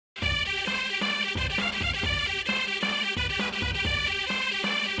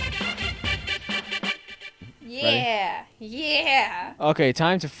Yeah. Okay,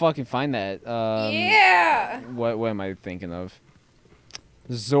 time to fucking find that. Yeah. What am I thinking of?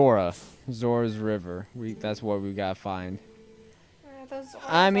 Zora's River. That's what we gotta find. Those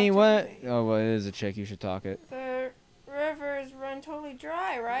I ones mean, are what? totally- Oh, well, it is a chick. You should talk it. The rivers run totally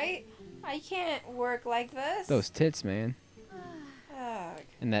dry, right? I can't work like this. Those tits, man. Ugh.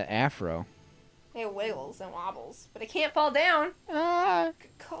 And that afro. It wiggles and wobbles, but it can't fall down. Ah.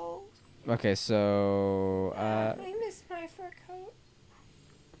 Cold. Okay, so I miss my fur coat.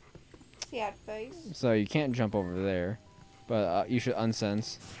 Sad face. so you can't jump over there, but you should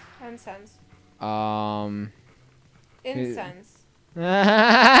unsense. Incense. Incense.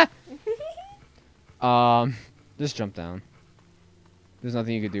 Incense. Just jump down. There's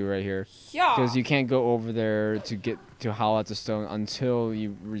nothing you could do right here. Yeah. Because you can't go over there to get to hollow out the stone until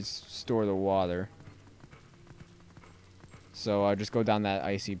you restore the water. So just go down that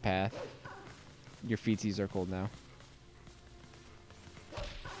icy path. Your feeties are cold now.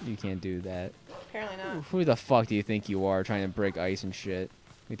 You can't do that. Apparently not. Who the fuck do you think you are trying to break ice and shit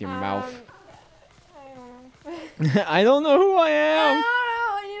with your mouth? I don't know. I don't know who I I am. don't know.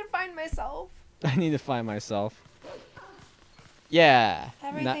 I need to find myself. I need to find myself. Yeah.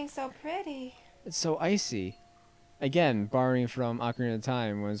 Everything's so pretty. It's so icy. Again, borrowing from Ocarina of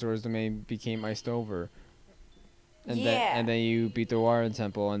Time when Zora's Domain became iced over. And then you beat the Water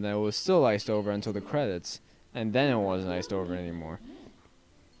Temple and then it was still iced over until the credits. And then it wasn't iced over anymore.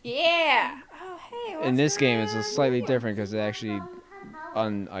 Yeah. Oh, hey. What's In this game, going it's on slightly here? different because it actually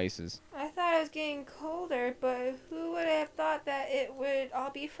un-ices. I thought it was getting colder, but who would have thought that it would all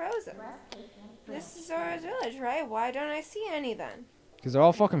be frozen? This is Zora's village, right? Why don't I see any then? Because they're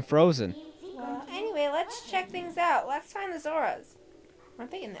all fucking frozen. Well, anyway, let's check things out. Let's find the Zoras. Aren't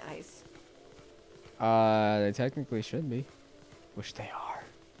they in the ice? They technically should be. Which they are.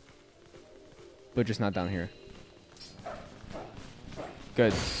 But just not down here.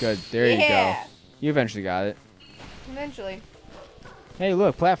 Good, good. There you go. You eventually got it. Eventually. Hey,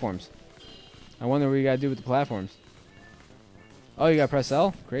 look, platforms. I wonder what you gotta do with the platforms. Oh, you gotta press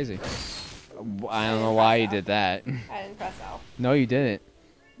L? Crazy. I don't know why you did that. I didn't press L. No, you didn't.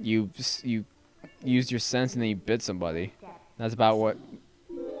 You used your sense and then you bit somebody. That's about what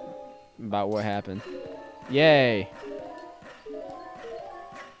happened. Yay!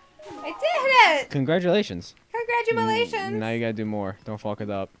 I did it! Congratulations. Congratulations! Now you gotta do more. Don't fuck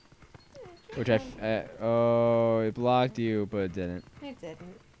it up. Which oh, it blocked you, but it didn't. It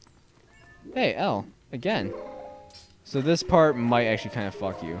didn't. Hey, L. Again. So this part might actually kind of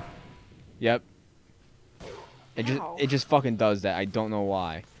fuck you. Yep. It just fucking does that. I don't know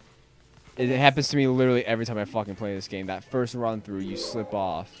why. It happens to me literally every time I fucking play this game. That first run through, you slip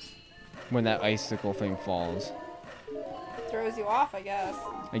off when that icicle thing falls. Throws you off, I guess.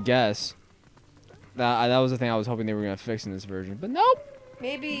 I guess. That was the thing I was hoping they were gonna fix in this version, but nope.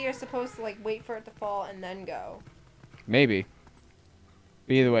 Maybe you're supposed to like wait for it to fall and then go. Maybe.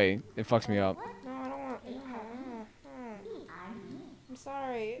 But either way, it fucks me up. No, I don't want. I'm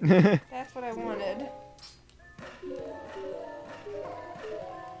sorry. That's what I wanted.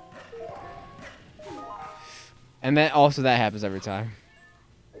 And then also that happens every time.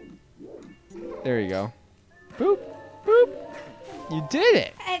 There you go. Boop, boop. You did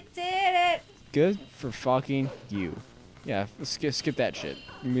it. I did it. Good for fucking you. Yeah, skip that shit.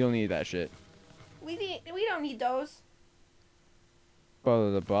 We don't need that shit. We don't need those.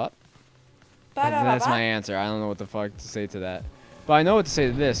 But that's my answer. I don't know what the fuck to say to that. But I know what to say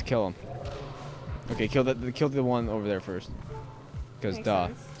to this. Kill him. Okay, kill the one over there first. Because duh.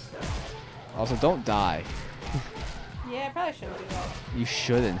 Sense. Also, don't die. Yeah, I probably shouldn't do that. You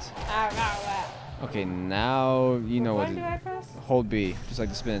shouldn't. Okay, now you know what What to do I press? hold B, just like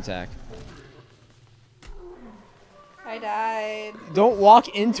the spin attack. I died. Don't walk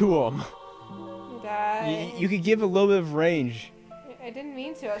into him. I died. You could give a little bit of range. I didn't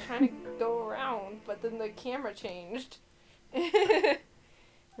mean to. I was trying to go around, but then the camera changed.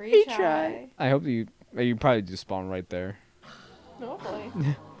 Retry. I hope you probably do spawn right there. Hopefully.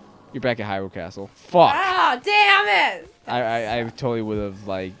 You're back at Hyrule Castle. Fuck. Ah, damn it! I totally would have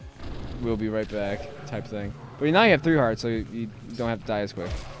like, we'll be right back type thing. But now you have 3 hearts, so you don't have to die as quick.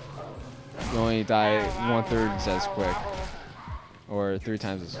 You only die 1/3 as quick, or 3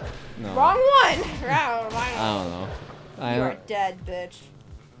 times as. No. Wrong one. I don't know. You are dead, bitch.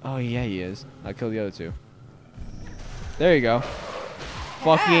 Oh yeah, he is. I killed the other 2. There you go.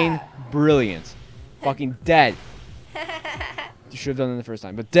 Fucking brilliant. Fucking dead. You should have done it the first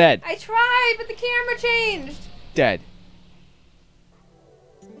time, but dead. I tried, but the camera changed. Dead.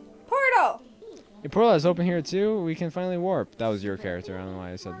 Portal. Your portal is open here too. We can finally warp. That was your character. I don't know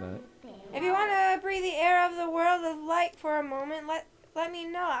why I said that. If you want to breathe the air of the world of light for a moment, let me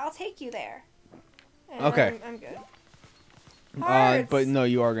know. I'll take you there. And Okay. I'm good. Hearts. But no,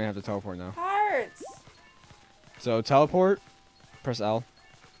 you are gonna have to teleport now. Hearts. So teleport, press L.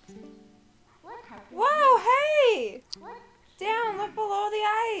 Whoa, hey! Down, look below the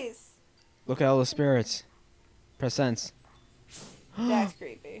ice. Look at all the spirits. Press sense. That's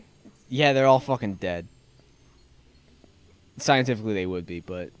creepy. Yeah, they're all fucking dead. Scientifically, they would be,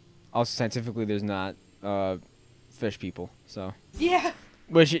 but also scientifically, there's not fish people. So. Yeah.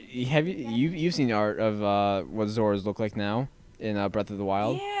 Which you've seen the art of what Zoras look like now in Breath of the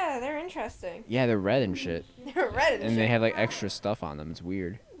Wild? Yeah, they're interesting. Yeah, they're red and shit. They're red and shit. And they have like extra stuff on them. It's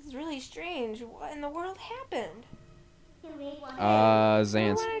weird. It's really strange. What in the world happened? Zans. What do we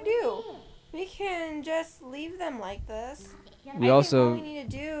want to do? We can just leave them like this. We I also. think all we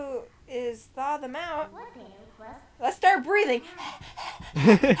need to do is thaw them out. Let's start breathing.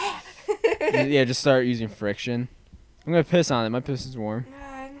 Yeah, just start using friction. I'm gonna piss on it. My piss is warm.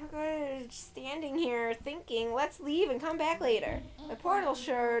 I'm good. Standing here thinking, let's leave and come back later. The portal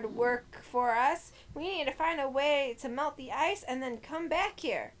should work for us. We need to find a way to melt the ice and then come back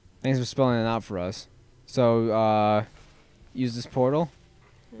here. Thanks for spelling it out for us. So, use this portal.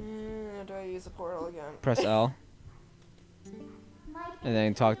 Do I use the portal again? Press L. And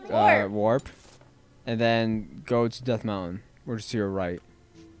then talk warp. And then go to Death Mountain. Or just to your right.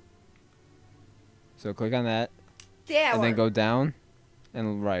 So click on that. Yeah. And then go down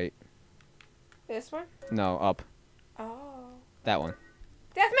and right. This one? No, up. Oh. That one.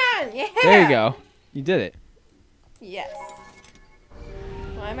 Death Mountain! Yeah! There you go. You did it. Yes.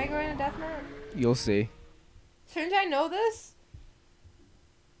 Why am I going to Death Mountain? You'll see. Shouldn't I know this?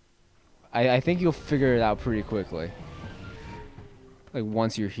 I think you'll figure it out pretty quickly. Like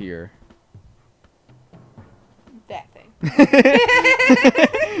once you're here. That thing.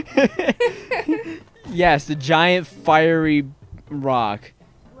 Yes, the giant fiery rock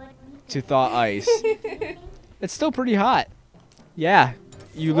to thaw ice. It's still pretty hot. Yeah,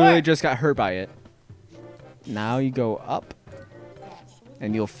 you literally just got hurt by it. Now you go up,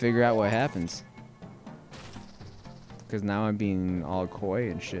 and you'll figure out what happens. Because now I'm being all coy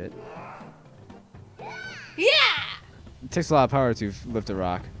and shit. Yeah! It takes a lot of power to lift a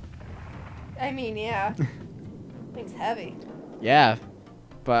rock. I mean, yeah. Thing's heavy. Yeah,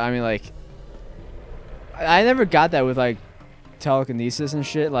 but I mean, like, I never got that with like telekinesis and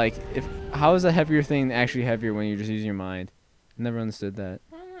shit. Like, how is a heavier thing actually heavier when you're just using your mind? I never understood that.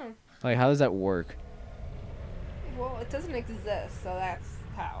 I don't know. Like, how does that work? Well, it doesn't exist, so that's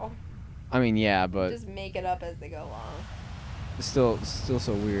how. I mean, yeah, but Just make it up as they go along. it's still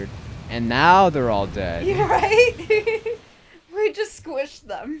so weird. And now they're all dead. You're right. We just squished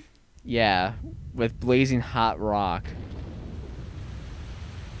them. Yeah, with blazing hot rock.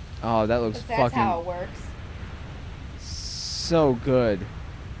 Oh, that looks That's fucking how it works. so good.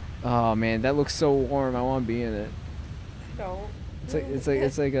 Oh man, that looks so warm. I want to be in it. Don't. It's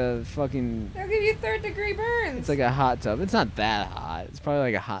like a fucking. They'll give you third-degree burns. It's like a hot tub. It's not that hot. It's probably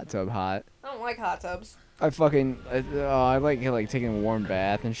like a hot tub hot. I don't like hot tubs. I like taking a warm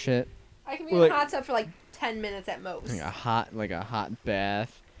bath and shit. I can be in a hot tub for like 10 minutes at most. Like a hot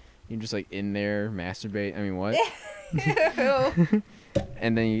bath. You're just like in there masturbate. I mean what? Ew.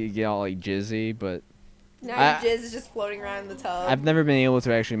 And then you get all like jizzy, but Now your jizz is just floating around in the tub. I've never been able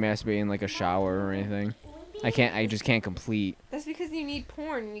to actually masturbate in like a shower or anything. I just can't complete. That's because you need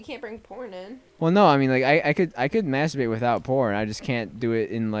porn and you can't bring porn in. Well, no, I mean like I could masturbate without porn. I just can't do it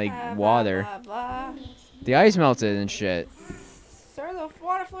in like water. Blah, blah, blah. The ice melted and shit. Sir, the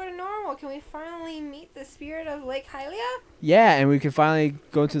water flowed to normal. Can we finally meet the spirit of Lake Hylia? Yeah, and we can finally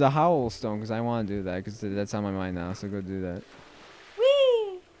go to the Howl Stone because I want to do that because that's on my mind now. So go do that.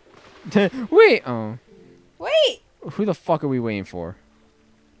 Whee! Wait! Oh. Wait! Who the fuck are we waiting for?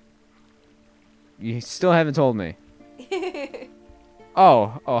 You still haven't told me.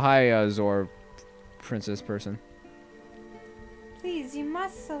 Oh, hi, Zor, princess person. Please, you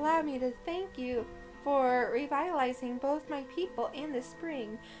must allow me to thank you for revitalizing both my people and the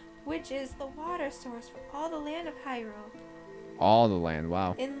spring, which is the water source for all the land of Hyrule. All the land,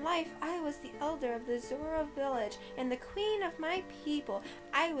 wow. In life, I was the elder of the Zora village and the queen of my people.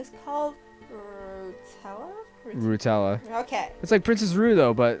 I was called Rutella? Rutella. Okay. It's like Princess Rue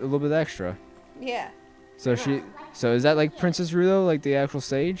though, but a little bit extra. Yeah. So so is that like Princess Rue though, like the actual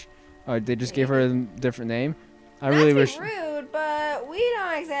sage? Or they just gave her a different name? I really wish. Not to be rude, but we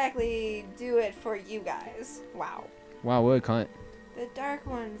don't exactly do it for you guys. Wow. Wow, what a cunt. The Dark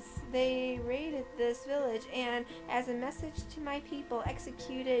Ones, they raided this village and, as a message to my people,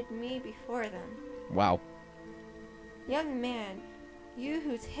 executed me before them. Wow. Young man, You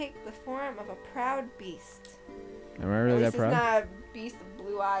who take the form of a proud beast. Am I really that proud? It's not a beast with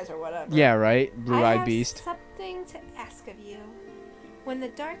blue eyes or whatever. Yeah, right? Blue-eyed beast. I have something to ask of you. When the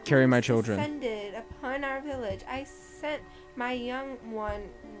darkness descended upon our village, I sent my young one,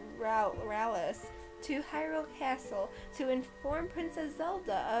 Rallis, to Hyrule Castle to inform Princess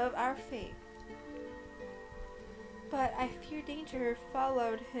Zelda of our fate. But I fear danger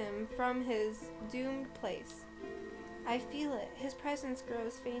followed him from his doomed place. I feel it. His presence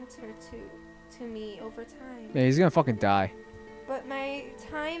grows fainter to me over time. Yeah, he's gonna fucking die. But my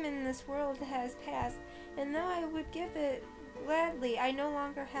time in this world has passed, and though I would give it gladly, I no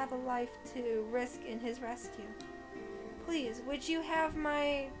longer have a life to risk in his rescue. Please, would you have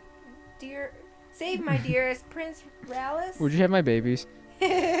my dear... Save my dearest Prince Rallis? Would you have my babies?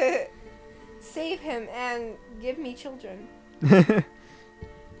 Save him and give me children.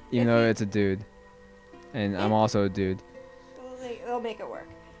 Even though it's a dude. And I'm also a dude. They'll make it work.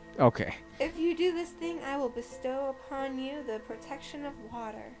 Okay. If you do this thing, I will bestow upon you the protection of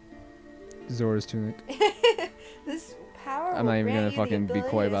water. Zora's tunic. This power I'm not even gonna fucking be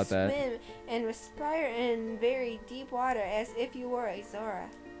coy about that. Swim and respire in very deep water as if you were a Zora.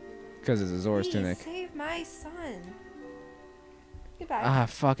 Because it's a Zora's tunic. Save my son. Goodbye. Ah,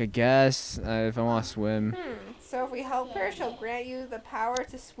 fuck, I guess. If I want to swim. So if we help her, she'll grant you the power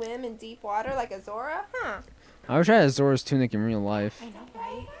to swim in deep water like a Zora? I wish I had a Zora's tunic in real life. I know,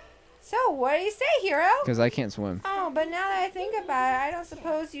 right? So, what do you say, hero? Because I can't swim. Oh, but now that I think about it, I don't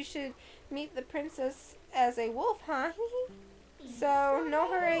suppose you should meet the princess as a wolf, huh? So,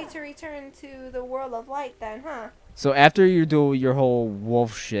 no hurry to return to the world of light then, huh? So after you do your whole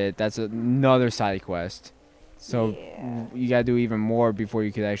wolf shit, that's another side quest. So yeah. You gotta do even more before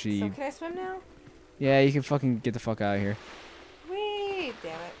you could actually... So can I swim now? Yeah, you can fucking get the fuck out of here. Wait,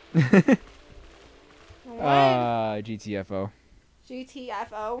 damn it. GTFO.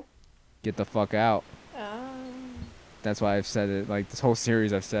 GTFO? Get the fuck out. Oh. That's why I've said it. Like, this whole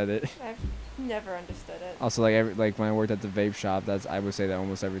series I've said it. I've never understood it. Also, like when I worked at the vape shop, I would say that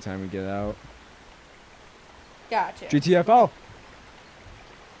almost every time we get out. Gotcha. GTFO!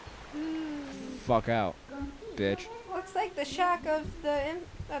 Fuck out, bitch. Looks like the shock of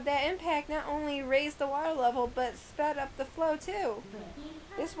that impact not only raised the water level, but sped up the flow too.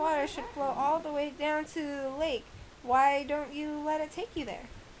 This water should flow all the way down to the lake. Why don't you let it take you there?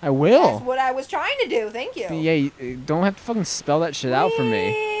 I will. That's what I was trying to do. Thank you. Yeah, you don't have to fucking spell that shit out for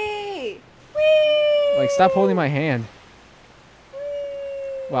me. Whee! Like, stop holding my hand.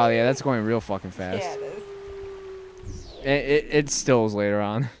 Wow, yeah, that's going real fucking fast. Yeah, it is. It stills later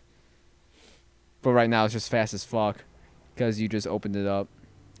on. But right now it's just fast as fuck. Because you just opened it up.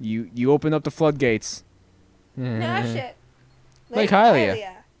 You opened up the floodgates. No shit. Lake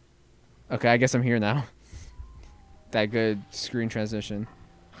Hylia. Okay, I guess I'm here now. That good screen transition.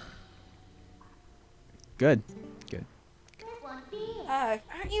 Good. Good.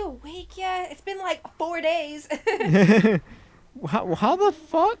 Aren't you awake yet? It's been like 4 days. How the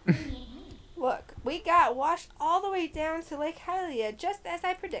fuck? Look, we got washed all the way down to Lake Hylia, just as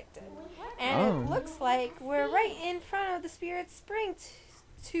I predicted. And it looks like we're right in front of the Spirit Spring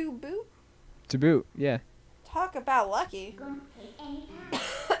to boot. To boot, yeah. Talk about lucky.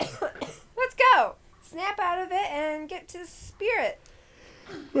 Let's go. Snap out of it and get to Spirit.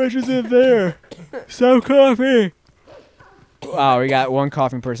 Which is it there? So coffee. Wow, we got one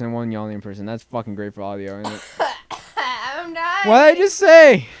coughing person and one yawning person. That's fucking great for audio, isn't it? I'm dying. What did I just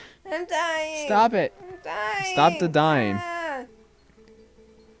say? I'm dying. Stop it. I'm dying. Stop the dying. Ah.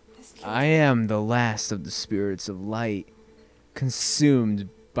 I am the last of the spirits of light, consumed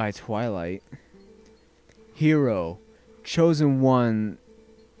by Twilight. Hero, chosen one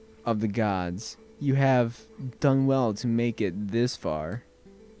of the gods, you have done well to make it this far.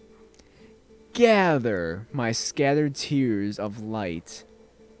 Gather my scattered tears of light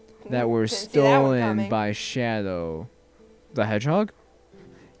that were stolen by Shadow the Hedgehog.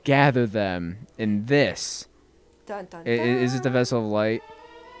 Gather them in this. Dun, dun, dun. Is it the Vessel of Light?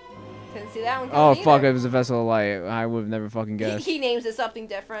 Didn't see that one Oh, coming fuck, either. it was a Vessel of Light. I would have never fucking guessed. He names it something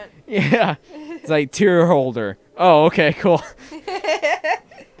different. Yeah. It's like tear holder. Oh, okay, cool.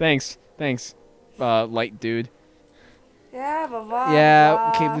 Thanks. Light dude. Yeah, blah,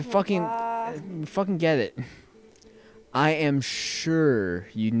 Yeah, okay, blah, we fucking get it. I am sure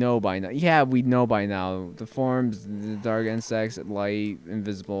you know by now. Yeah, we know by now. The forms, the dark insects, light,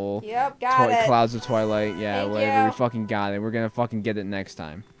 invisible. Yep, got it. Clouds of Twilight. Yeah, Thank whatever. you. We fucking got it. We're gonna fucking get it next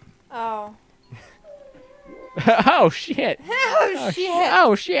time. Oh. Oh, shit. Oh, shit.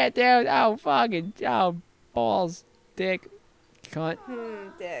 Oh, shit, dude. Oh, fucking. Oh, balls. Dick. Cunt.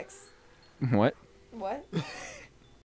 Dicks. What? What?